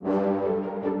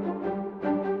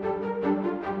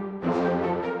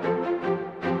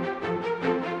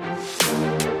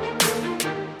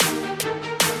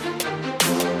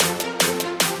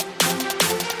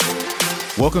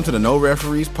Welcome to the No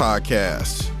Referees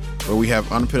Podcast, where we have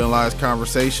unpenalized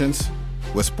conversations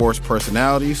with sports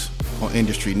personalities on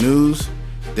industry news,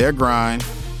 their grind,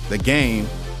 the game,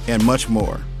 and much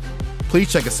more.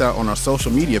 Please check us out on our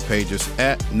social media pages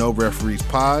at No Referees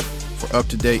Pod for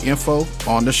up-to-date info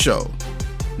on the show.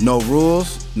 No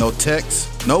rules, no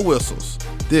texts, no whistles.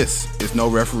 This is No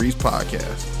Referees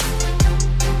Podcast.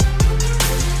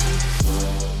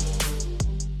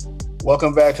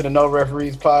 Welcome back to the No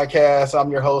Referees Podcast.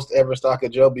 I'm your host, Everest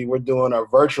Akajobi. We're doing a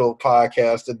virtual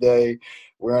podcast today.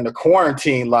 We're in the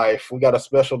quarantine life. We got a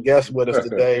special guest with us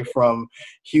today from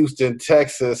Houston,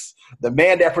 Texas. The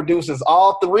man that produces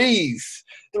all threes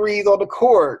on the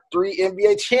court, 3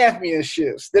 NBA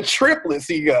championships, the triplets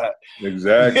he got.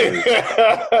 Exactly. 3 is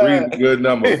a good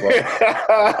number for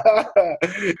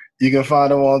him. You can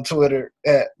find him on Twitter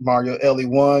at Mario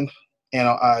Ellie1 and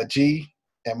on IG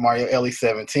at Mario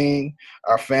Ellie17.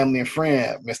 Our family and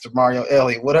friend, Mr. Mario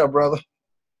Ellie. What up, brother?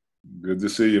 Good to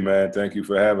see you, man. Thank you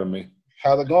for having me.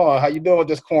 How's it going? How you doing with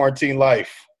this quarantine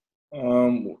life?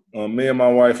 Me and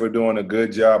my wife are doing a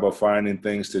good job of finding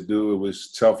things to do. It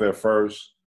was tough at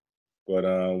first, but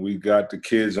we got the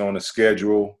kids on a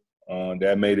schedule.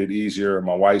 That made it easier.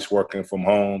 My wife's working from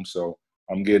home, so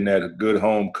I'm getting that good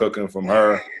home cooking from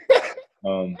her,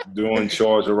 doing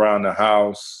chores around the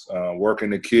house, working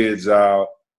the kids out.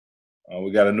 We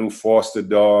got a new foster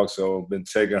dog, so I've been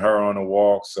taking her on a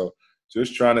walk. So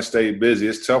just trying to stay busy.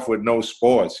 It's tough with no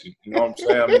sports. You know what I'm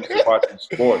saying? I'm used to watching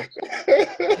sports.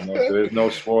 There's no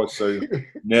sports. So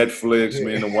Netflix,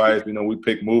 me and the wife, we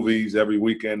pick movies every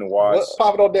weekend to watch. What's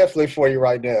popping on Netflix for you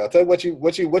right now? Tell me what you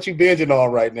binging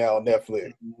on right now on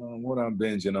Netflix. What I'm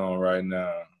binging on right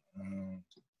now.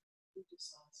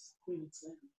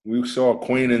 We saw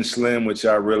Queen and Slim, which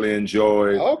I really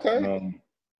enjoyed. Okay.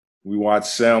 We watched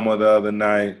Selma the other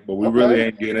night, but we really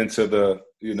ain't get into the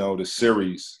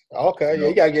series. Okay, yeah,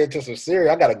 you gotta get into some series.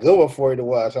 I got a good one for you to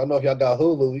watch. I don't know if y'all got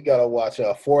Hulu. You gotta watch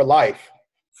For Life.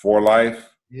 For Life?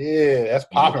 Yeah, that's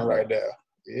popping right now.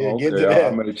 Yeah, get to that.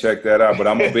 I'm gonna check that out. But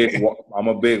I'm a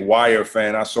big Wire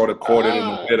fan. I sort of caught it in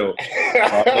the middle. So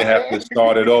I'm gonna have to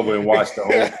start it over and watch the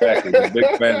whole package. I'm a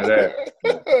big fan of that.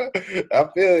 I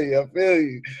feel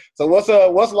you. So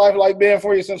what's life like been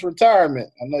for you since retirement?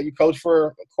 I know you coached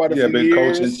for quite a few years. Yeah,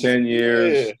 been coaching 10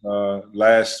 years. Yeah.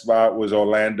 Last spot was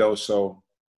Orlando, so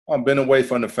I've been away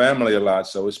from the family a lot.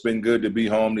 So it's been good to be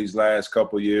home these last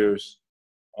couple of years.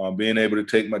 Being able to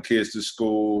take my kids to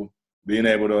school, being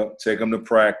able to take them to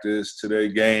practice, to their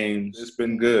games. It's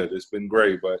been good. It's been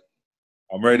great, but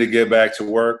I'm ready to get back to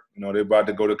work. They're about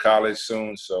to go to college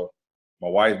soon, so my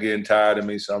wife getting tired of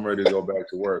me, so I'm ready to go back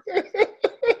to work.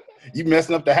 You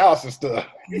messing up the house and stuff.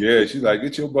 Yeah, she's like,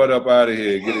 get your butt up out of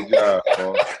here. Get a job.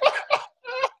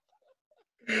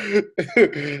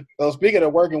 So speaking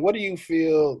of working, what do you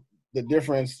feel the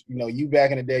difference, you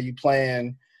back in the day, you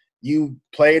played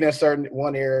in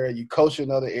one area, you coach in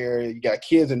another area, you got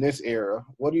kids in this era.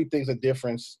 What do you think is the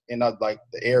difference in the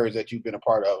areas that you've been a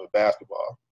part of with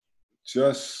basketball?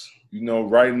 Just,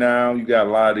 right now you got a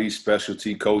lot of these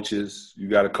specialty coaches. You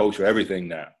got to coach for everything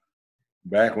now.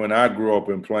 Back when I grew up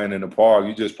and playing in the park,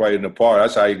 you just played in the park.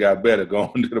 That's how you got better,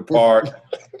 going to the park.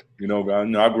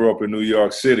 I grew up in New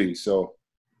York City, so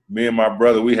me and my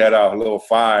brother, we had our little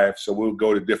 5, so we'll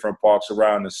go to different parks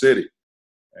around the city.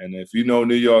 And if you know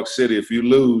New York City, if you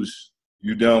lose,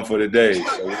 you done for the day.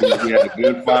 So we had a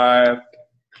good 5,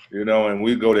 and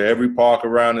we go to every park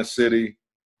around the city.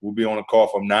 We'll be on a call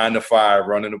from 9 to 5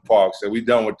 running the park. So we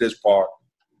done with this park.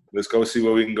 Let's go see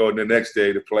where we can go the next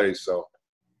day to play. So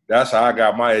that's how I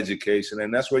got my education.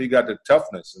 And that's where you got the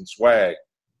toughness and swag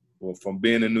from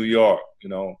being in New York,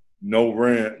 no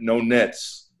rim, no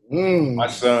nets. My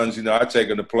sons, I take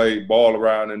them to play ball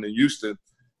around in Houston.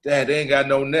 Dad, they ain't got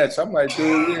no nets. I'm like,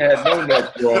 dude, we had no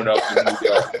nets growing up in New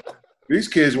York. These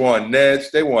kids want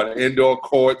nets. They want indoor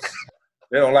courts.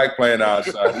 They don't like playing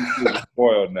outside. These kids are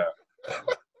spoiled now.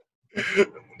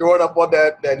 Growing up on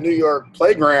that New York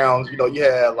playgrounds, you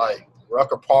had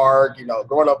Rucker Park.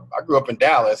 Growing up, I grew up in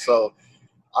Dallas, so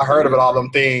I heard about all them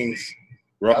things.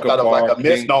 Rucker I thought Park, it was a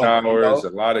misnomer. Towers, a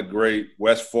lot of great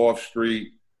West 4th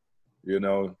Street.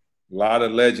 A lot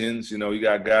of legends. You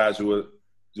got guys who are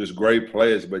just great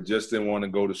players, but just didn't want to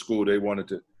go to school.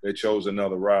 They chose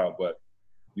another route. But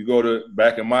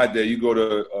back in my day, you go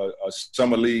to a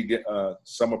summer league,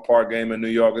 summer park game in New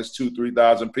York, it's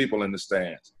 2,000-3,000 people in the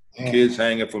stands. Kids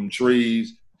hanging from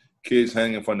trees, kids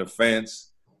hanging from the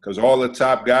fence, because all the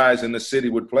top guys in the city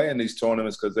would play in these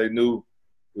tournaments because they knew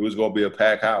it was going to be a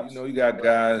packed house. You got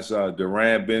guys,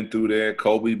 Durant been through there,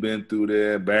 Kobe been through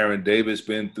there, Baron Davis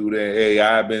been through there,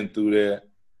 AI been through there.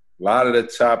 a lot of the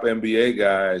top NBA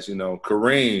guys,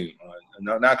 Kareem,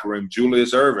 not Kareem,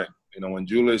 Julius Erving. When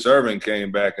Julius Erving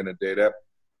came back in the day, it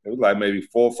was like maybe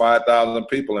 4,000 or 5,000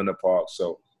 people in the park.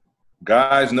 So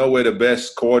guys know where the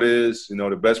best court is.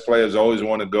 The best players always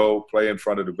want to go play in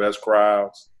front of the best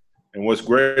crowds. And what's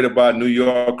great about New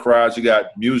York crowds, you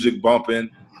got music bumping.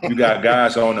 You got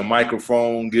guys on the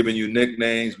microphone giving you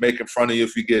nicknames, making fun of you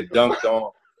if you get dunked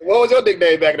on. What was your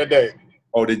nickname back in the day?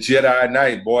 Oh, the Jedi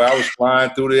Knight, boy. I was flying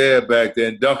through the air back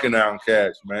then, dunking on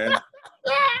cats, man.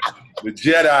 The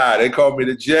Jedi. They called me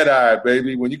the Jedi,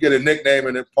 baby. When you get a nickname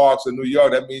in the parks of New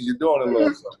York, that means you're doing a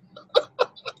little something.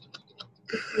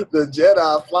 The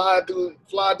Jedi flying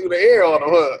through the air on the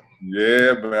hook.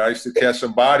 Yeah, man. I used to catch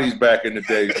some bodies back in the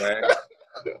day, man.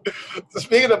 So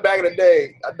speaking of back in the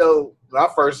day, I know when I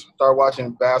first started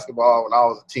watching basketball when I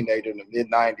was a teenager in the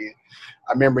mid-'90s,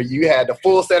 I remember you had the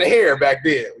full set of hair back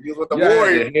then. You was with the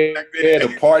Warriors back then. Yeah,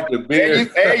 the part, the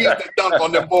beard. And you used to dunk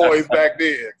on the boys back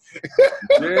then.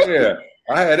 Yeah,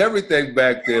 I had everything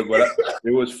back then, but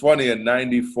it was funny in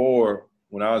 '94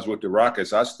 when I was with the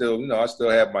Rockets. I still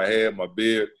had my hair, my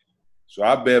beard. So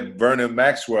I bet Vernon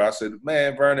Maxwell. I said,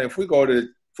 man, Vernon, if we go to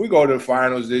the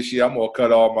finals this year, I'm gonna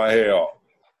cut all my hair off.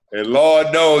 And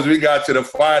Lord knows we got to the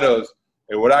finals,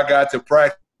 and when I got to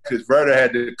practice, Vernon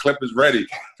had the clippers ready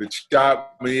to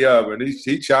chop me up, and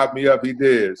he chopped me up. He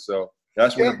did. So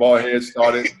that's when the bald head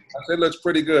started. I said, it looks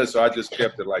pretty good, so I just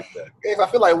kept it like that. I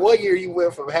feel like 1 year you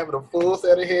went from having a full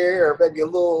set of hair, or maybe a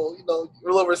little, a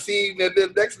little receding, and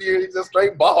then next year you just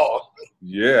straight bald.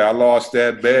 Yeah, I lost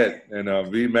that bet, and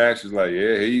V-Max was like,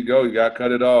 yeah, here you go. You got to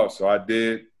cut it off. So I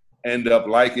did end up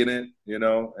liking it,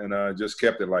 and just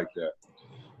kept it like that.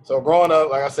 So growing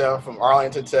up, like I said, I'm from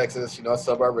Arlington, Texas, a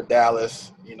suburb of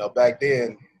Dallas. Back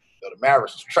then, the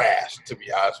Mavericks was trash, to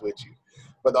be honest with you.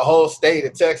 But the whole state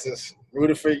of Texas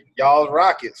rooted for y'all's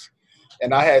Rockets.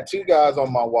 And I had two guys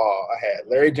on my wall. I had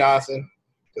Larry Johnson,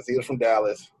 because he was from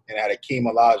Dallas, and I had Akeem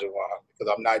Olajuwon,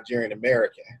 because I'm Nigerian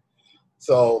American.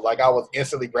 So, I was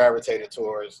instantly gravitated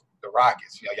towards the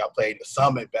Rockets. Y'all played the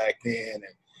Summit back then,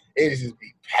 and it used to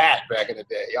be packed back in the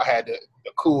day. Y'all had the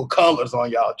cool colors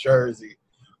on y'all jersey.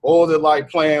 What was it like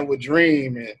playing with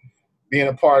Dream and being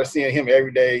a part of seeing him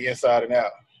every day inside and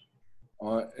out?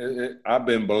 I've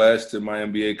been blessed in my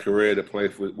NBA career to play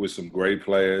with some great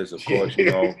players. Of course,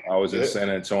 I was in San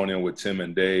Antonio with Tim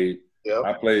and Dave. Yep.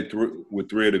 I played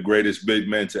with three of the greatest big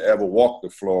men to ever walk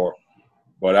the floor.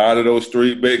 But out of those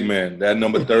three big men, that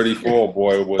number 34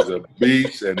 boy was a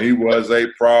beast, and he was a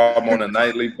problem on a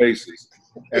nightly basis.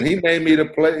 And he made me to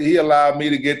play. He allowed me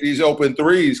to get these open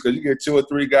threes, because you get two or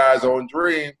three guys on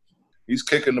Dream, he's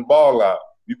kicking the ball out.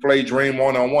 You play Dream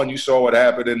one-on-one, you saw what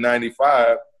happened in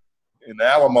 '95 in the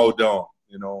Alamo Dome.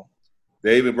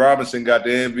 David Robinson got the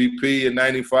MVP in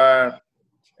 '95,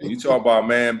 and you talk about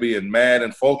man being mad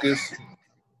and focused.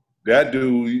 That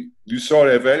dude, you saw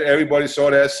that. If everybody saw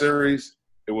that series,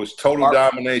 it was total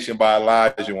domination by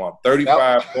Olajuwon.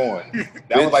 35 points.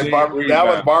 That was like barbecue chicken. That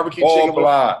was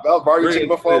barbecue chicken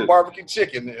before barbecue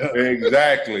chicken. Yeah.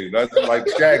 Exactly. That's like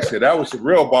Shaq said. That was some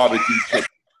real barbecue chicken.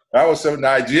 That was some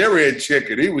Nigerian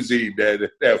chicken. He was eating that.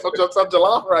 Some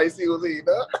jollof rice he was eating,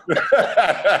 huh?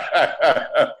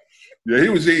 Yeah, he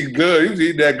was eating good. He was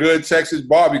eating that good Texas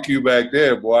barbecue back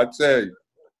there, boy, I tell you.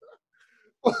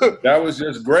 That was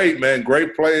just great, man.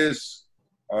 Great players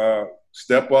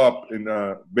step up in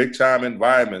big-time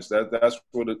environments. That's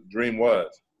what the Dream was.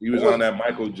 He was on that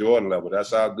Michael Jordan level.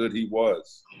 That's how good he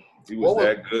was. He was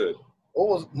that good. What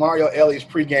was Mario Elliott's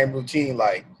pregame routine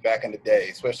like back in the day,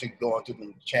 especially going through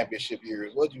the championship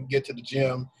years? What did you get to the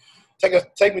gym?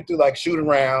 Take me through shoot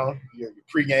around, your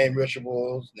pregame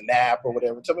rituals, the nap or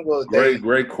whatever. Tell me what was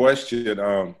Great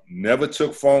question. Never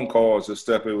took phone calls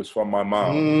except it was from my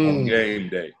mom on game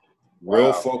day.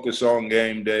 Real focus on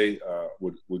game day.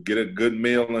 Would get a good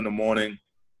meal in the morning,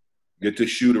 get to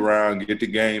shoot around, get the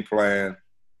game plan,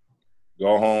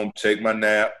 go home, take my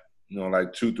nap,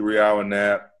 2-3 hour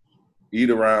nap. Eat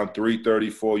around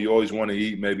 3:30, 4. You always want to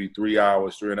eat maybe 3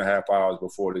 hours, 3.5 hours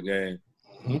before the game.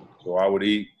 Mm-hmm. So I would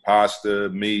eat pasta,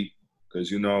 meat, because,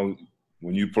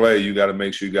 when you play, you got to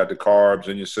make sure you got the carbs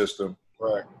in your system.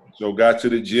 Right. So got to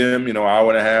the gym, hour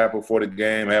and a half before the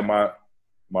game, had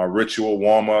my ritual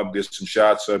warm-up, get some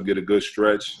shots up, get a good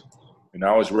stretch. And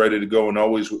I was ready to go and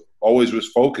always was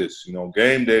focused.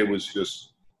 Game day was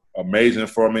just amazing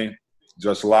for me.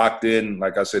 Just locked in.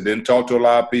 Like I said, didn't talk to a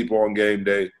lot of people on game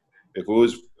day. If it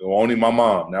was only my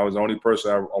mom, that was the only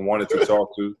person I wanted to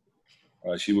talk to.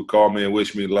 She would call me and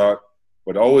wish me luck,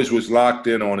 but always was locked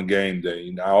in on a game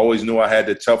day. I always knew I had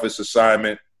the toughest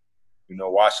assignment.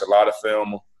 Watched a lot of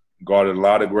film, guarded a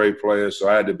lot of great players, so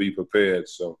I had to be prepared.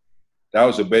 So that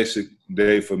was a basic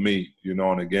day for me,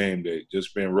 on a game day.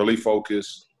 Just being really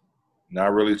focused,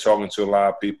 not really talking to a lot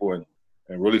of people, and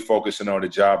really focusing on the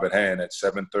job at hand at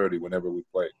 7:30 whenever we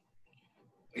played.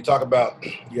 You talk about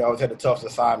you always had the toughest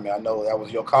assignment. I know that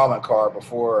was your calling card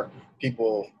before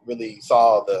people really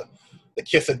saw the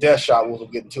kiss of death shot we'll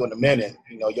get into in a minute.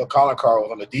 Your calling card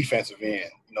was on the defensive end.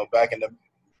 Back in the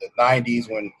 90s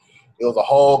when it was a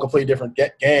whole completely different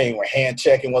game where hand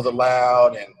checking was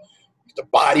allowed and the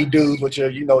body dudes with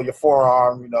your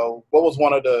forearm. What was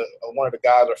one of the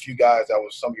guys or a few guys that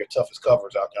was some of your toughest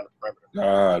covers out there on the perimeter?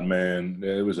 God, man,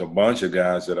 there was a bunch of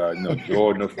guys that I know.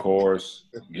 Jordan, of course,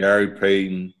 Gary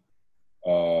Payton.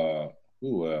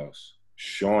 Who else?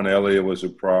 Sean Elliott was a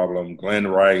problem. Glenn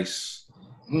Rice.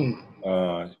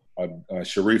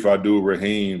 Sharif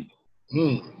Abdul-Rahim.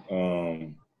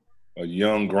 A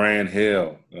young Grant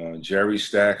Hill. Jerry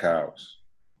Stackhouse.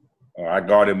 I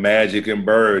guarded Magic and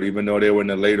Bird, even though they were in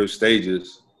the later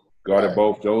stages. Guarded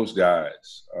both those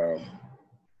guys.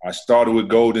 I started with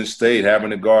Golden State,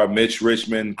 having to guard Mitch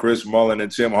Richmond, Chris Mullin,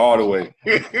 and Tim Hardaway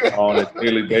on a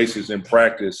daily basis in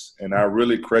practice. And I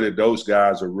really credit those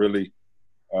guys are really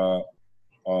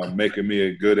making me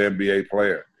a good NBA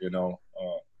player,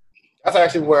 That's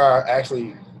actually where I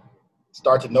actually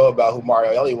started to know about who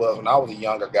Mario Elie was when I was a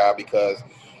younger guy, because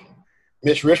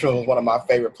Mitch Richmond was one of my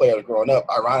favorite players growing up,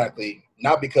 ironically,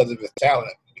 not because of his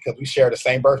talent, because we share the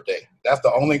same birthday. That's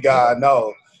the only guy I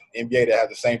know in the NBA that has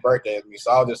the same birthday as me.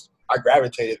 So I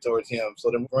gravitated towards him.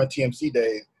 So the Run TMC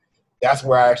days, that's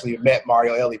where I actually met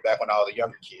Mario Elie back when I was a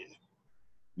younger kid.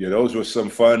 Yeah, those were some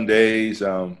fun days.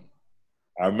 I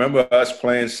remember us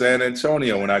playing San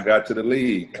Antonio when I got to the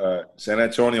league. San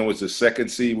Antonio was the 2nd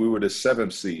seed. We were the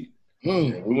 7th seed.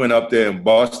 We went up there and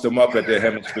bossed them up at the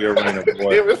Hemisphere Arena.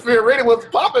 Boy. Hemisphere Arena was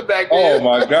popping back then. Oh,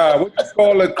 my God. What you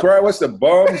call it? What's the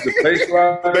bums? The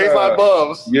baseline? Baseline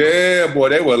bums. Yeah, boy.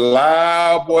 They were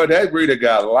loud. Boy, that arena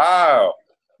got loud.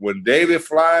 When David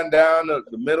flying down the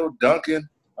middle, dunking,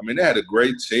 they had a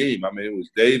great team. It was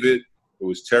David. It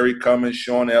was Terry Cummins,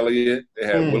 Sean Elliott. They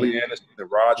had Willie Anderson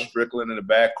and Rod Strickland in the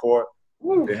backcourt.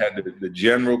 They had the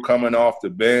general coming off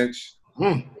the bench.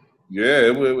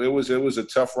 Yeah, it was a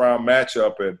tough round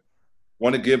matchup, and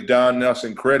want to give Don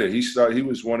Nelson credit. He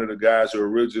was one of the guys who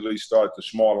originally started the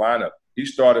small lineup. He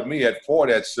started me at 4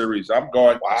 that series. I'm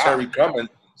guarding Terry Cummins,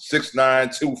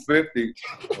 6'9", 250.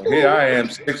 And here I am,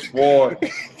 6'4",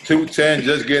 210,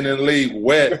 just getting in the league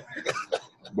wet.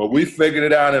 But we figured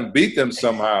it out and beat them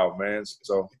somehow, man.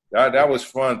 So that was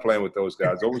fun playing with those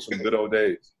guys. Those were some good old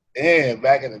days. Man,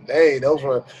 back in the day, those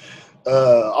were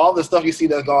all the stuff you see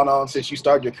that's gone on since you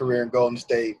started your career in Golden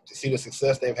State, to see the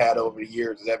success they've had over the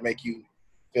years. Does that make you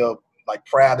feel like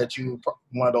proud that you were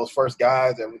one of those first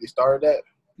guys that really started that?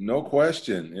 No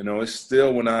question. It's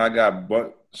still when I got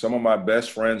some of my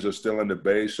best friends are still in the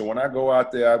Bay. So when I go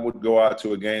out there, I would go out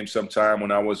to a game sometime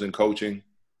when I wasn't coaching,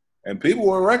 and people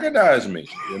will recognize me.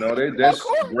 There's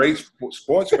great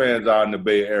sports fans out in the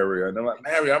Bay Area. And they're like,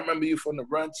 Mary, I remember you from the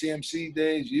Run TMC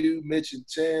days, you, Mitch, and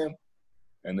Tim.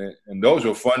 And those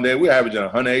were fun days. We were averaging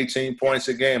 118 points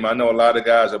a game. I know a lot of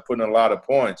guys are putting a lot of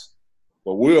points,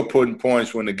 but we were putting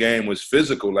points when the game was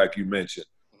physical, like you mentioned.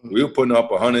 We were putting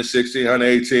up 116,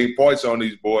 118 points on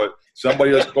these boys.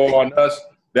 Somebody will score on us.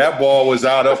 That ball was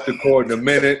out up the court in a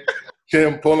minute.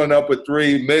 Tim pulling up a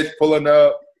 3, Mitch pulling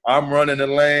up. I'm running the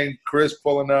lane, Chris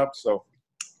pulling up. So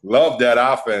love that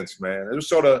offense, man. It was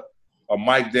sort of a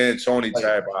Mike D'Antoni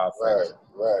type offense.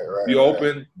 Right. Be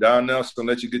open, Don Nelson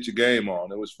let you get your game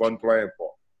on. It was fun playing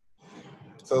for him.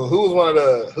 So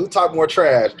who talked more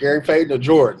trash, Gary Payton or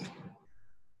Jordan?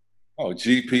 Oh,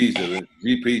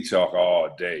 GP talk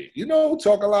all day.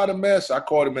 Talk a lot of mess. I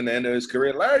caught him in the end of his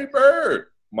career. Larry Bird.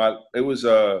 It was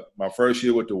my first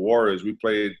year with the Warriors. We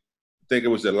played, I think it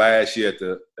was the last year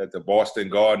at the Boston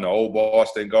Garden, the old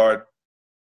Boston Garden.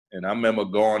 And I remember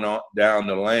going on down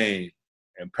the lane,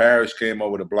 and Parrish came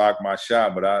over to block my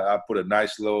shot, but I put a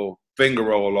nice little finger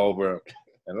roll over him.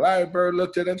 And Larry Bird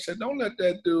looked at him and said, don't let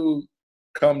that dude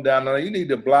come down there. You need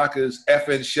to block his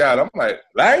effing shot. I'm like,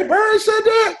 Larry Bird said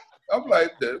that? I'm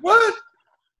like, what?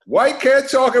 White cat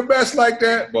talking best like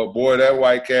that? But, boy, that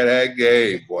white cat had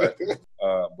game, boy.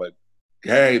 But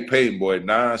Gary Payton, boy,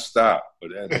 nonstop.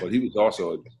 But he was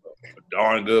also a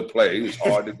darn good player. He was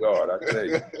hard to guard, I tell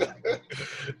you.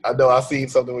 I know I seen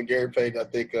something with Gary Payton. I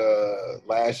think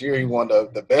last year he won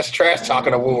the best trash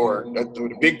talking award,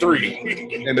 the Big Three.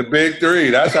 In the Big Three.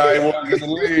 That's how he was in the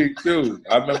league, too.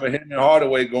 I remember him and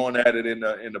Hardaway going at it in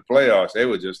the playoffs. They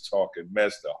were just talking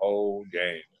mess the whole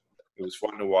game. It was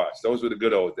fun to watch. Those were the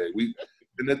good old days.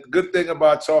 And the good thing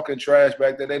about talking trash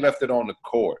back then, they left it on the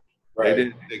court. Right. They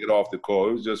didn't take it off the court.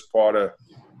 It was just part of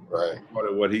Right.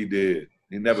 What he did.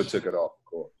 He never took it off, of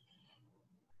course.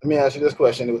 Let me ask you this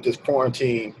question. With this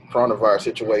quarantine coronavirus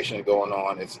situation going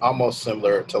on, it's almost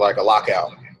similar to like a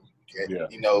lockout. Yeah.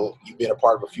 You know, you've been a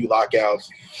part of a few lockouts.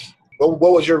 What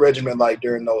was your regimen like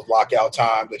during those lockout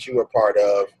times that you were part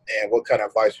of, and what kind of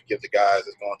advice would you give the guys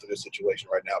that's going through this situation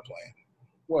right now playing?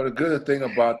 Well, the good thing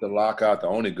about the lockout, the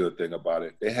only good thing about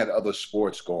it, they had other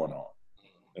sports going on.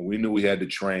 And we knew we had to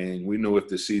train. We knew if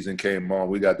the season came on,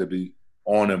 we got to be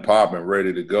on and popping,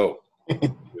 ready to go.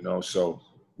 You know, so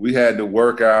we had the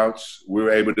workouts. We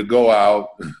were able to go out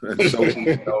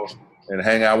and, and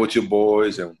hang out with your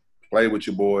boys and play with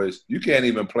your boys. You can't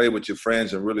even play with your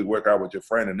friends and really work out with your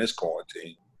friend in this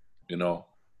quarantine, you know.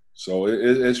 So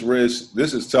it's risk.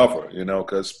 This is tougher, you know,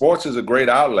 because sports is a great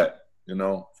outlet, you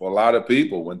know, for a lot of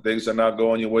people. When things are not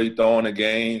going your way, you throw in a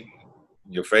game,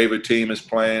 your favorite team is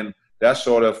playing. That's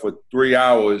sort of for 3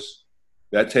 hours,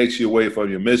 that takes you away from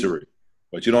your misery.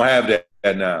 But you don't have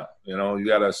that now. You know, you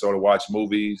got to sort of watch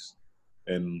movies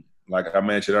and, like I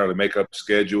mentioned earlier, make up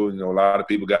schedule. You know, a lot of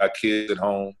people got kids at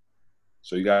home.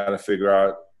 So you got to figure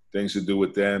out things to do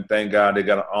with them. Thank God they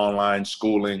got an online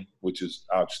schooling, which is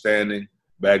outstanding.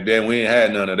 Back then, we ain't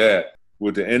had none of that.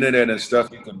 With the internet and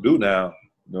stuff you can do now,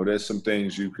 you know, there's some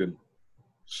things you can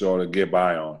sort of get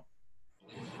by on.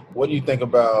 What do you think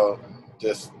about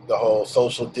just the whole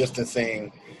social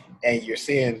distancing, and you're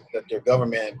seeing that their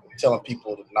government telling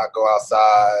people to not go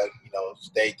outside, you know,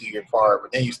 stay, do your part,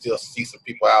 but then you still see some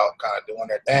people out kind of doing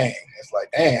their thing. It's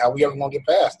like, dang, how we ever going to get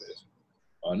past this?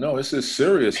 No, this is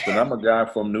serious, but I'm a guy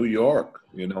from New York,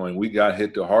 you know, and we got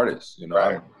hit the hardest. You know,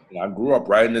 right. I grew up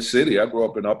right in the city. I grew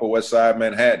up in Upper West Side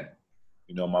Manhattan.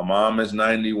 You know, my mom is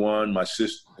 91, my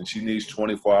sister, and she needs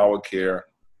 24-hour care.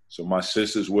 So my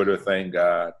sister's with her, thank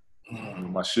God.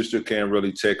 My sister can't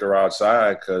really take her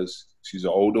outside because she's an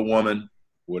older woman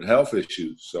with health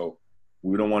issues. So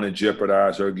we don't want to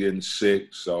jeopardize her getting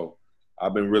sick. So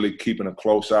I've been really keeping a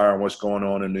close eye on what's going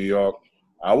on in New York.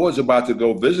 I was about to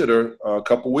go visit her a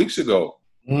couple weeks ago.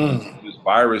 This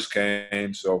virus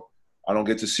came, so I don't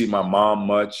get to see my mom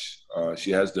much.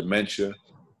 She has dementia,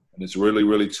 and it's really,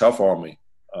 really tough on me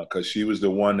because she was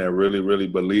the one that really, really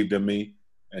believed in me,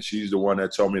 and she's the one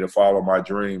that told me to follow my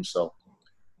dreams. So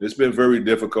it's been very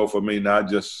difficult for me, not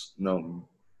just, you know,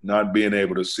 not being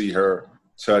able to see her,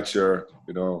 touch her,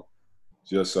 you know,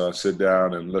 just sit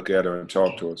down and look at her and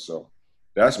talk to her. So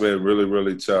that's been really,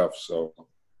 really tough. So.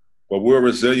 But we're a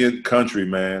resilient country,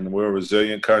 man. We're a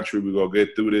resilient country. We're going to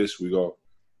get through this. We're going to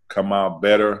come out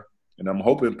better. And I'm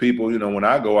hoping people, you know, when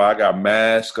I go, I got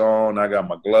mask on. I got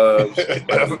my gloves.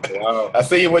 I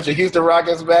see you with your Houston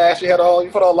Rockets mask. You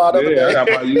put on a lot of it. Yeah, I got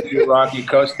my Houston Rocky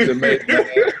custom made.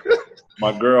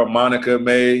 My girl Monica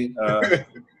made.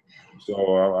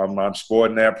 So I'm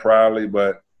sporting that proudly.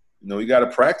 But, you know, you got to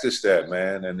practice that,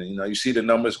 man. And, you know, you see the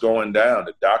numbers going down.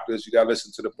 The doctors, you got to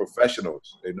listen to the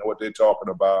professionals. They know what they're talking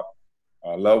about.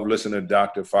 I love listening to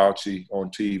Dr. Fauci on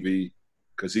TV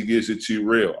because he gives it to you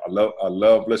real. I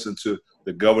love listening to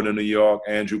the governor of New York,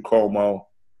 Andrew Cuomo,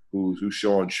 who's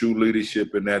showing true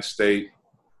leadership in that state.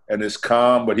 And it's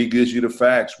calm, but he gives you the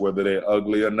facts, whether they're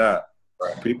ugly or not.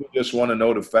 Right. People just want to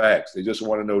know the facts. They just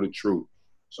want to know the truth.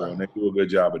 So and they do a good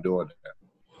job of doing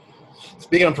that.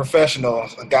 Speaking of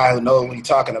professionals, a guy who knows what he's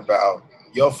talking about,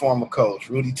 your former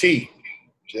coach, Rudy T,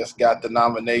 just got the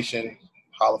nomination,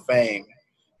 Hall of Fame.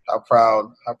 How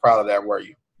proud of that were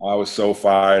you? I was so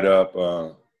fired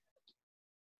up.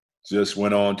 Just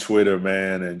went on Twitter,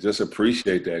 man, and just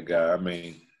appreciate that guy. I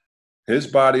mean, his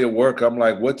body of work, I'm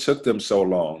like, what took them so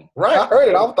long? Right, I heard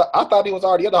it. I thought he was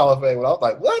already in the Hall of Fame. I was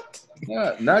like, what?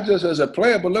 Yeah, not just as a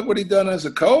player, but look what he done as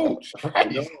a coach. Right.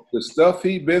 You know, the stuff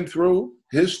he been through,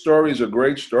 his story is a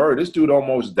great story. This dude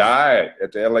almost died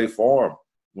at the LA Forum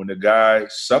when the guy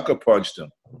sucker punched him.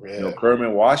 Yeah. You know,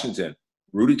 Kermit Washington.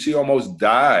 Rudy T almost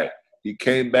died. He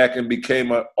came back and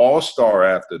became an all-star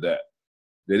after that.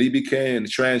 Then he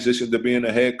transitioned to being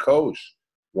a head coach,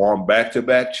 won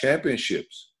back-to-back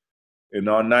championships. In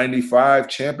our 95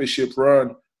 championship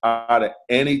run, out of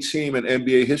any team in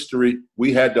NBA history,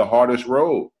 we had the hardest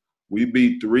road. We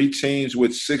beat 3 teams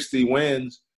with 60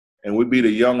 wins, and we beat a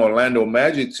young Orlando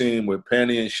Magic team with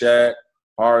Penny and Shaq,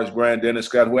 Horace Grant, Dennis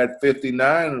Scott, who had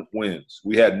 59 wins.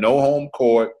 We had no home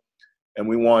court, and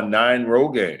we won 9 road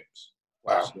games.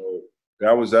 Wow. So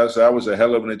that was a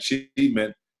hell of an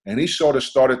achievement. And he sort of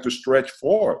started to stretch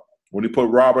forward. When he put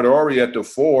Robert Horry at the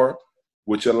 4,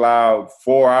 which allowed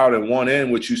 4 out and 1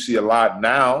 in, which you see a lot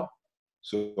now.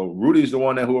 So Rudy's the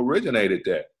one who originated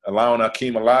that, allowing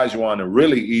Hakeem Olajuwon to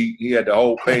really eat. He had the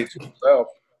whole paint to himself.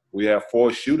 We have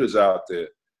 4 shooters out there.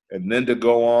 And then to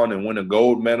go on and win a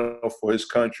gold medal for his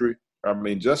country. I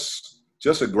mean, just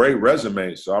just a great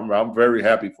resume. So I'm very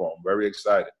happy for him, very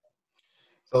excited.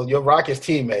 So your Rockets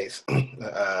teammates,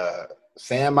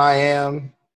 Sam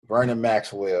Miam, Vernon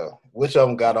Maxwell, which of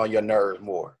them got on your nerves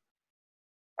more?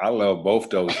 I love both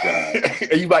those guys.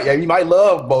 you might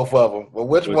love both of them, but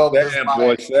which one?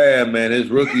 Sam, man, his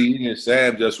rookie year,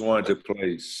 Sam just wanted to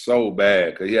play so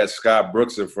bad because he had Scott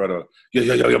Brooks in front of him.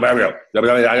 Yo, Mario,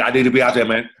 I need to be out there,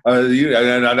 man. I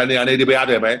need to be out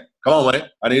there, man. Come on, man.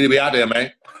 I need to be out there,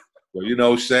 man.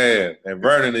 So, Sam and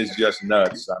Vernon is just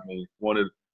nuts. I mean,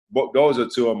 those are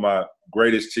two of my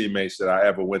greatest teammates that I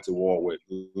ever went to war with.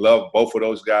 Love both of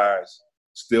those guys.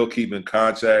 Still keep in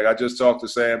contact. I just talked to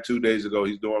Sam 2 days ago.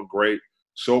 He's doing great.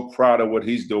 So proud of what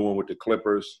he's doing with the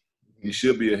Clippers. He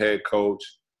should be a head coach.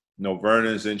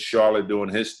 Vernon's in Charlotte doing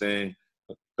his thing.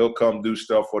 He'll come do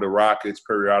stuff for the Rockets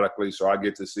periodically, so I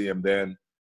get to see him then.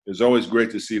 It's always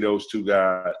great to see those two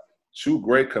guys. Two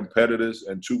great competitors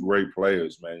and two great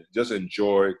players, man. Just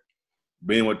enjoy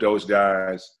being with those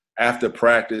guys. After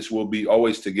practice, we'll be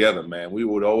always together, man. We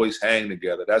would always hang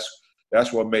together.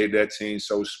 That's what made that team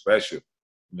so special.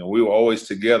 We were always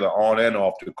together on and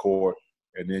off the court,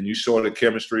 and then you saw the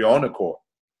chemistry on the court.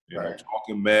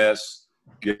 Talking mess,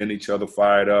 getting each other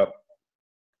fired up,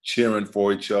 cheering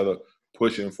for each other,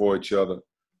 pushing for each other.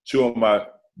 Two of my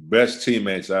best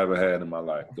teammates I ever had in my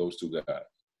life, those two guys.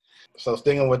 So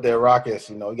sticking with the Rockets,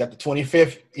 you got the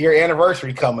 25th year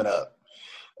anniversary coming up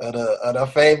of the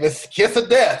famous Kiss of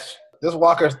Death. Just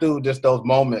walk us through just those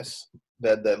moments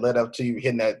that led up to you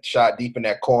hitting that shot deep in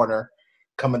that corner,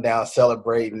 coming down,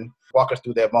 celebrating. Walk us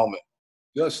through that moment.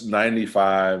 Just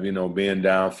 95, being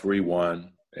down 3-1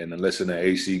 and then listening to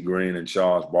AC Green and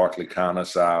Charles Barkley count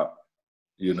us out,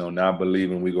 not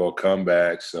believing we going to come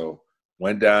back. So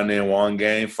went down there and won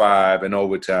game 5 in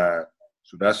overtime.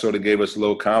 So that sort of gave us a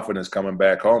little confidence coming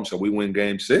back home. So we win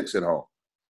game 6 at home.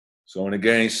 So in the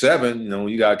game 7,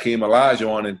 you got Akeem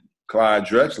Olajuwon and Clyde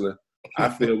Drexler. I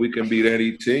feel we can beat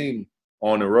any team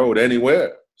on the road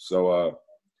anywhere. So it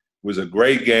was a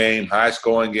great game,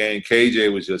 high-scoring game.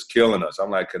 KJ was just killing us.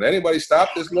 I'm like, can anybody stop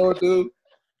this little dude?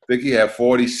 I think he had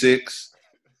 46.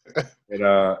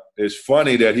 And it's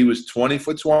funny that he was 20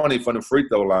 for 20 from the free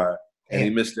throw line, and he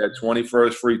missed that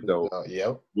 21st free throw,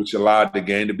 which allowed the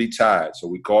game to be tied. So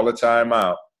we call a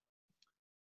timeout.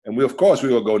 And we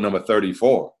will go number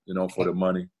 34, for the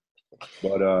money.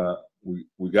 But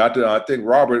we got to, I think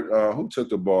Robert, who took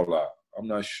the ball out? I'm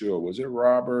not sure. Was it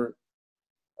Robert?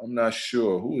 I'm not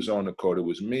sure. Who was on the court? It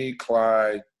was me,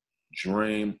 Clyde,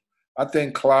 Dream. I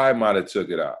think Clyde might have took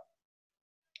it out.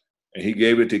 And he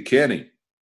gave it to Kenny.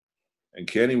 And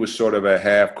Kenny was sort of at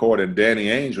half court, and Danny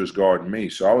Ainge was guarding me.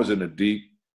 So I was in the deep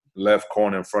left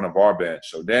corner in front of our bench.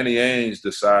 So Danny Ainge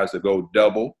decides to go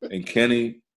double, and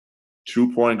Kenny,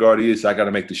 true point guard he is, I got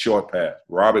to make the short pass.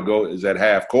 Robert is at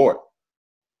half court.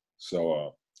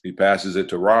 So he passes it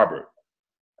to Robert.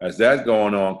 As that's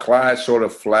going on, Clyde sort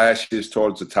of flashes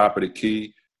towards the top of the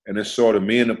key, and it's sort of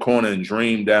me in the corner and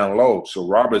Dream down low. So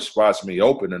Robert spots me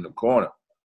open in the corner,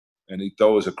 and he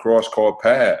throws a cross-court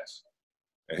pass.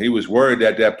 And he was worried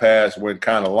that pass went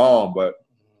kind of long, but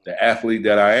the athlete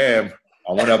that I am,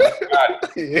 I went up and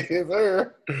got it. Yes,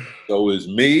 sir. So it was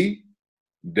me,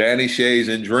 Danny Shays,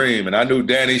 and Dream. And I knew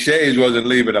Danny Shays wasn't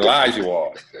leaving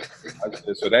Olajuwon.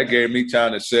 So that gave me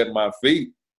time to set my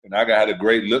feet. And I had a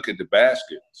great look at the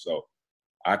basket. So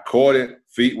I caught it,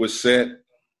 feet was set,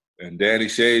 and Danny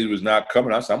Shays was not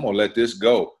coming. I said, I'm going to let this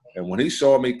go. And when he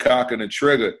saw me cocking the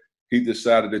trigger, he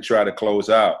decided to try to close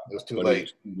out. It was too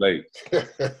late.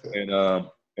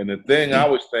 And the thing I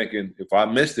was thinking, if I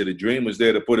missed it, the Dream was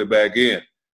there to put it back in.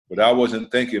 But I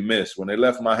wasn't thinking miss. When they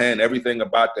left my hand, everything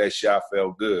about that shot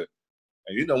felt good.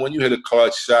 And when you hit a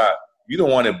clutch shot, you don't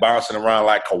want it bouncing around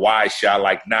like Kawhi shot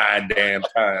like 9 damn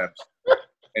times.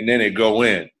 And then it go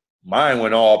in. Mine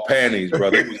went all panties,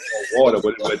 brother. It was no water,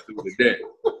 but it went through the deck.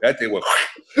 That thing was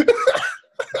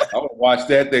I would watch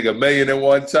that thing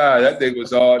 1,000,001 time. That thing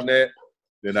was all net.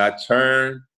 Then I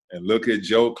turned and look at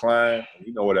Joe Klein.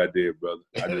 You know what I did, brother.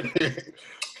 I did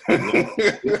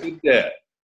that.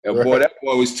 And boy, that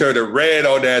boy was turning red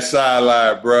on that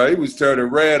sideline, bro. He was turning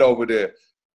red over there.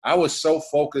 I was so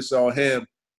focused on him,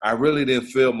 I really didn't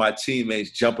feel my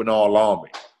teammates jumping all on me.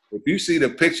 If you see the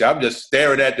picture, I'm just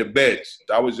staring at the bench.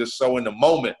 I was just so in the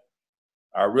moment.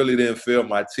 I really didn't feel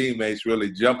my teammates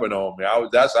really jumping on me.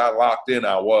 That's how locked in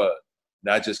I was.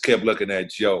 And I just kept looking at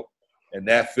Joe. And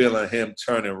that feeling, him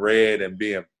turning red and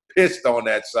being pissed on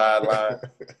that sideline.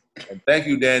 And thank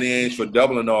you, Danny Ainge, for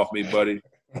doubling off me, buddy.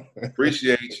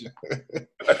 Appreciate you.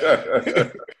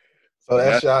 So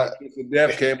that shot. The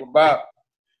death came about.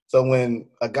 So when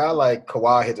a guy like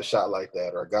Kawhi hits a shot like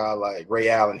that, or a guy like Ray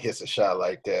Allen hits a shot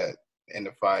like that, in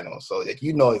the finals. So like,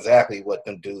 you know exactly what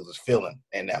them dudes was feeling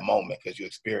in that moment because you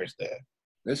experienced that.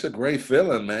 It's a great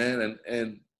feeling, man.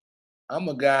 And I'm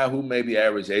a guy who maybe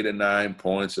averaged 8 or 9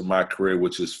 points in my career,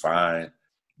 which is fine.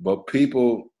 But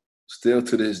people still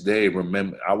to this day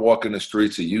remember, I walk in the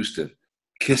streets of Houston,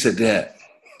 kiss of death.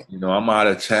 You know, I'm out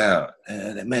of town.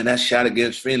 And man, that shot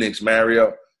against Phoenix,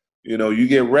 Mario, you know, you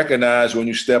get recognized when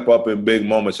you step up in big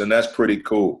moments, and that's pretty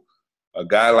cool. A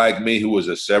guy like me who was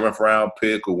a 7th-round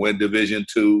pick, who went Division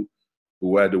II,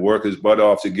 who had to work his butt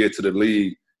off to get to the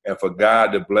league, and for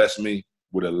God to bless me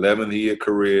with an 11-year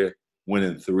career,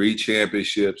 winning 3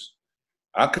 championships,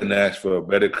 I couldn't ask for a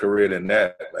better career than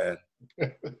that, man.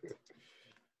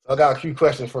 I got a few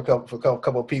questions for a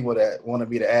couple of people that wanted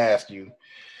me to ask you.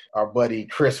 Our buddy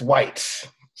Chris White,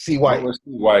 C. White. What's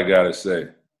C. White got to say?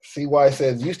 C. White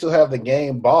says, you still have the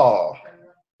game ball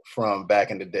from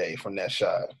back in the day from that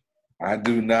shot. I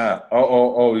do not.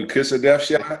 You kiss a death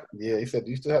shot? Yeah, he said,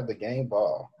 do you still have the game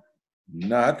ball?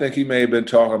 No, I think he may have been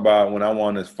talking about when I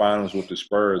won the finals with the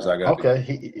Spurs. I got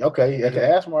okay. I can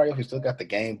ask Mario if he still got the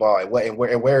game ball and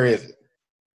where is it?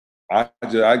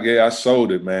 I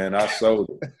sold it, man. I sold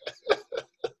it.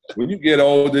 When you get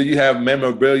older, you have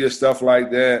memorabilia, stuff like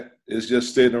that. It's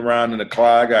just sitting around in the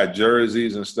closet. I got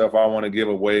jerseys and stuff I want to give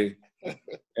away.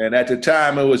 And at the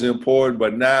time, it was important.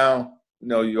 But now, you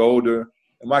know, you're older.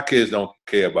 And my kids don't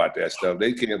care about that stuff.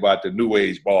 They care about the new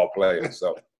age ball players.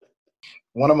 So,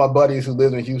 one of my buddies who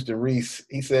lives in Houston, Reese,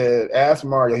 he said, ask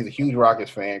Mario. He's a huge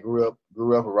Rockets fan. Grew up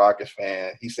a Rockets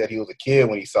fan. He said he was a kid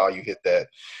when he saw you hit that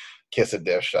kiss of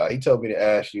death shot. He told me to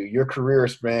ask you, your career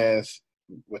spans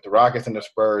with the Rockets and the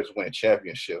Spurs winning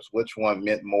championships. Which one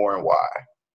meant more and why?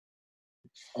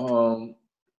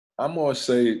 I'm going to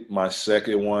say my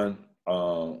second one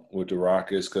with the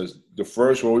Rockets, because the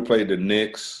first one we played the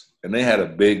Knicks, and they had a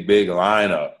big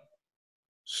lineup.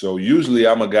 So usually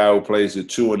I'm a guy who plays the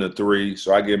 2 and the 3,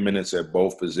 so I get minutes at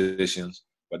both positions.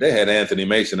 But they had Anthony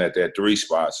Mason at that 3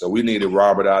 spot, so we needed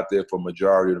Robert out there for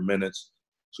majority of the minutes.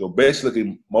 So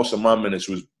basically most of my minutes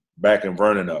was backing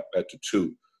Vernon up at the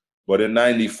 2. But in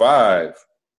 95,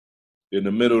 in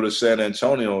the middle of the San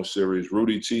Antonio series,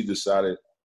 Rudy T decided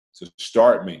to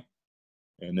start me.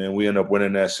 And then we end up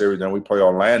winning that series. Then we play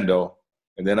Orlando.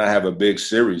 And then I have a big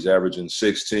series averaging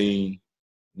 16,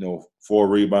 4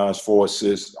 rebounds, 4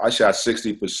 assists. I shot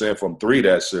 60% from 3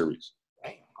 that series.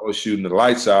 I was shooting the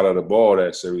lights out of the ball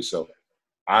that series. So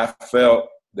I felt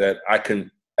that I can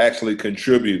actually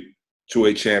contribute to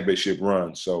a championship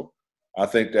run. So I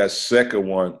think that second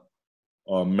one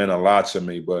meant a lot to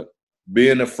me. But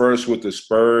being the first with the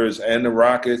Spurs and the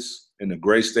Rockets in the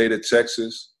great state of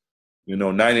Texas,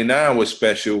 99 was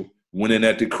special, winning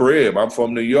at the crib. I'm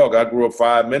from New York. I grew up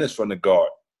 5 minutes from the Garden.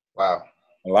 Wow.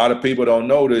 A lot of people don't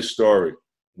know this story.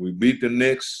 We beat the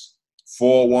Knicks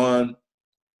 4-1.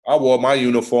 I wore my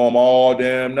uniform all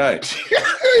damn night.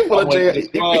 I went to the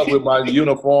club with my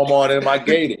uniform on and my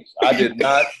gaiters. I did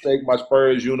not take my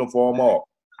Spurs uniform off.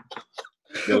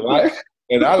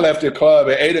 And I left the club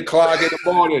at 8 o'clock in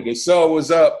the morning. The sun was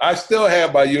up. I still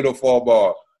had my uniform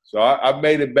on. So I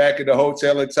made it back in the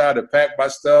hotel in time to pack my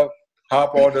stuff,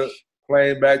 hop on the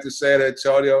plane back to San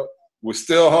Antonio. Was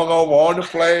still hungover on the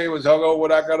plane, was hungover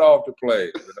when I got off the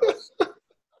plane.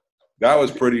 That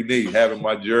was pretty neat, having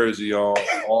my jersey on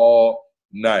all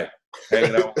night,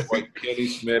 hanging out with Kenny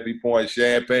Smith. He pouring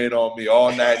champagne on me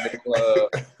all night in the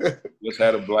club. Just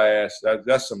had a blast.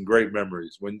 That's some great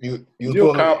memories. When you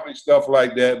accomplish stuff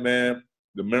like that, man,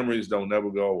 the memories don't never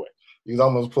go away. He was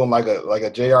almost pulling like a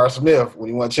J.R. Smith when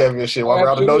he won championship, walking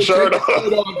around with no shirt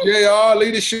on. J.R.,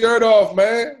 leave the shirt off,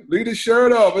 man. Leave the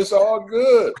shirt off. It's all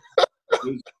good.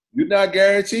 You're not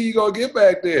guaranteed you're going to get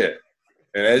back there.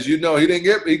 And as you know,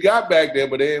 he got back there,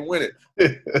 but they didn't win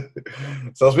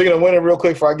it. So speaking of winning, real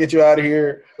quick before I get you out of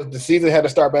here, the season had to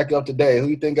start back up today. Who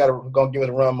you think going to give it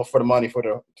a run for the money for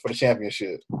the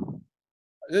championship?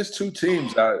 There's 2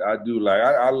 teams I do like.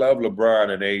 I love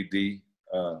LeBron and AD.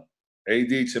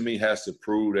 AD to me has to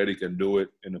prove that he can do it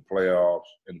in the playoffs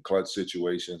in clutch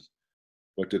situations.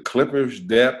 But the Clippers'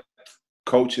 depth,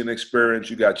 coaching experience,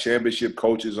 you got championship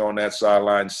coaches on that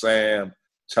sideline, Sam,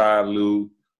 Ty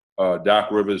Lue, Doc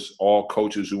Rivers, all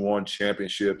coaches who won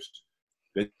championships.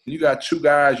 Then you got 2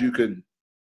 guys you can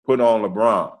put on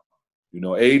LeBron.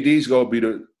 AD's going to be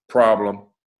the problem.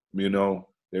 They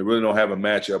really don't have a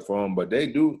matchup for him, but they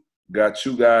do got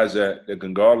 2 guys that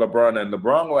can guard LeBron, and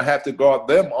LeBron will have to guard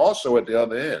them also at the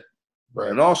other end. Right.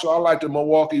 And also, I like the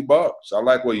Milwaukee Bucks. I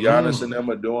like what Giannis and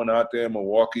them are doing out there in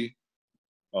Milwaukee.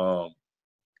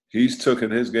 He's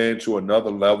taken his game to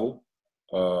another level,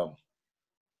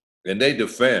 and they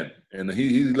defend. And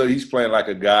he's playing like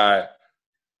a guy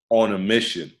on a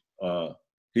mission.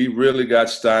 he really got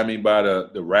stymied by the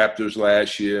Raptors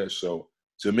last year. So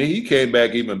to me, he came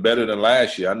back even better than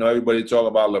last year. I know everybody talking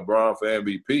about LeBron for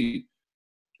MVP.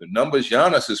 The numbers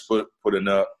Giannis is putting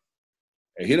up,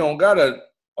 and he don't got a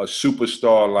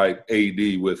superstar like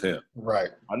AD with him. Right.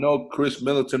 I know Chris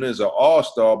Middleton is an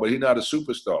all-star, but he's not a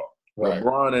superstar. Right.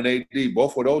 LeBron and AD,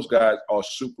 both of those guys are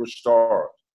superstars.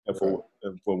 And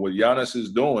for what Giannis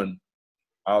is doing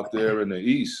out there in the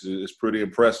East, it's pretty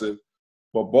impressive.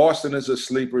 But Boston is a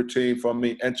sleeper team for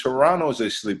me, and Toronto is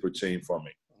a sleeper team for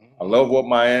me. I love what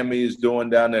Miami is doing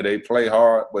down there. They play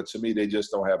hard, but to me, they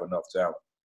just don't have enough talent.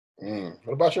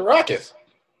 What about your Rockets?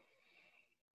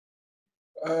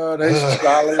 They're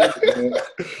solid. I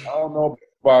don't know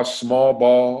about small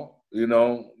ball, you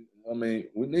know. I mean,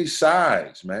 we need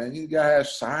size, man. You got to have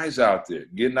size out there.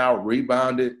 Getting out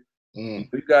rebounded. We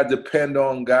got to depend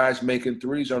on guys making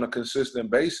threes on a consistent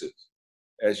basis.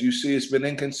 As you see, it's been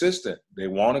inconsistent. They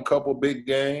won a couple big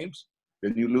games,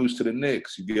 then you lose to the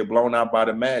Knicks. You get blown out by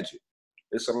the Magic.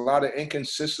 It's a lot of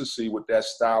inconsistency with that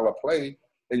style of play,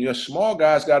 and your small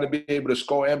guys got to be able to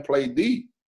score and play deep.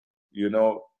 You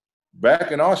know,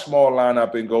 back in our small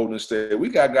lineup in Golden State, we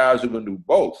got guys who can do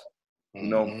both. You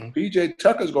know, P.J.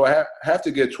 Tucker's going to have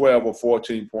to get 12 or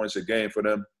 14 points a game for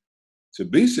them to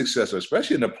be successful,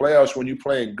 especially in the playoffs when you're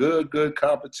playing good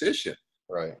competition.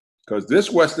 Right. Because this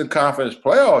Western Conference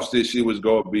playoffs this year was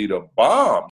going to be the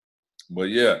bomb. But,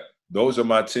 yeah, those are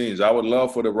my teams. I would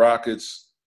love for the Rockets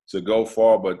to go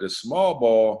far, but the small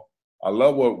ball, I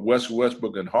love what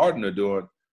Westbrook and Harden are doing.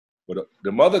 But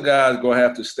the other guys are going to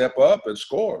have to step up and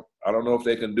score. I don't know if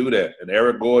they can do that. And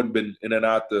Eric Gordon been in and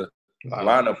out the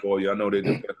lineup for you. I know they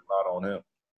depend a lot on him.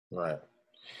 Right.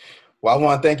 Well, I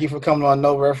want to thank you for coming on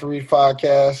No Referees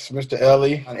Podcast, Mr.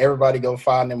 Elie. And everybody go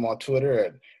find him on Twitter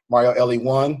at Mario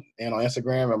Elie1 and on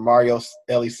Instagram at Mario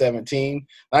Elie17.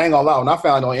 I ain't gonna lie, when I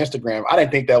found it on Instagram, I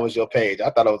didn't think that was your page.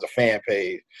 I thought it was a fan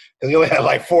page because you only had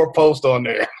like 4 posts on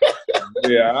there.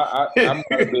 Yeah, I'm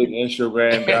not a big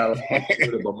Instagram guy,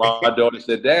 but my daughter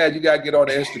said, "Dad, you gotta get on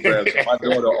the Instagram." So my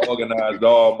daughter organized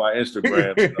all my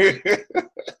Instagram.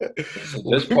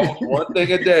 Just post one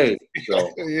thing a day. So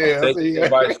yeah, take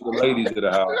advice from the ladies of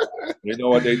the house. You know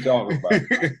what they talking about.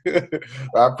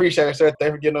 I appreciate it, sir.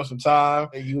 Thanks for getting us some time.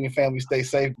 You and your family stay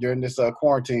safe during this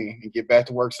quarantine and get back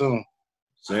to work soon.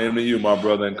 Same to you, my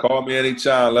brother. And call me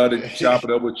anytime. Love to chop it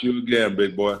up with you again,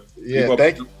 big boy. Yeah,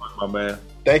 thank you. My man.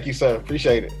 Thank you, sir.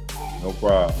 Appreciate it. No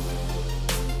problem.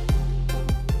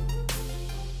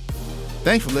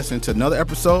 Thanks for listening to another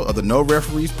episode of the No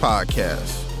Referees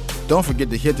Podcast. Don't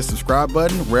forget to hit the subscribe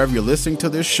button wherever you're listening to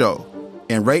this show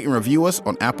and rate and review us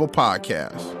on Apple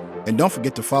Podcasts. And don't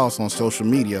forget to follow us on social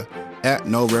media at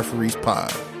No Referees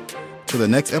Pod. Till the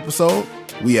next episode,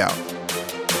 we out.